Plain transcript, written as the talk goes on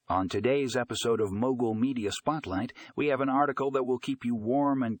On today's episode of Mogul Media Spotlight, we have an article that will keep you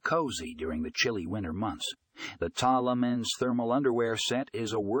warm and cozy during the chilly winter months. The TSLA men's thermal underwear set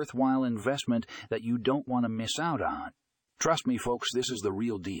is a worthwhile investment that you don't want to miss out on. Trust me, folks, this is the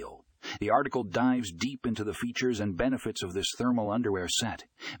real deal. The article dives deep into the features and benefits of this thermal underwear set.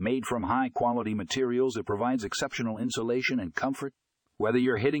 Made from high-quality materials, it provides exceptional insulation and comfort. Whether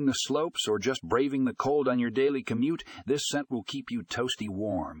you're hitting the slopes or just braving the cold on your daily commute, this set will keep you toasty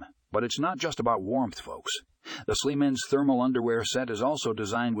warm. But it's not just about warmth, folks. The Sleemen's thermal underwear set is also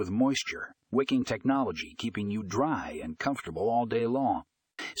designed with moisture, wicking technology, keeping you dry and comfortable all day long.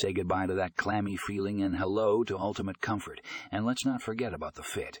 Say goodbye to that clammy feeling and hello to ultimate comfort. And let's not forget about the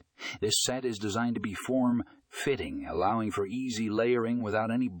fit. This set is designed to be form-fitting, allowing for easy layering without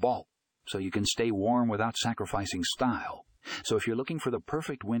any bulk, so you can stay warm without sacrificing style. So if you're looking for the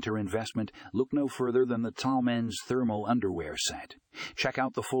perfect winter investment, look no further than the TSLA men's thermal underwear set. Check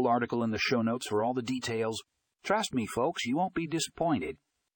out the full article in the show notes for all the details. Trust me, folks, you won't be disappointed.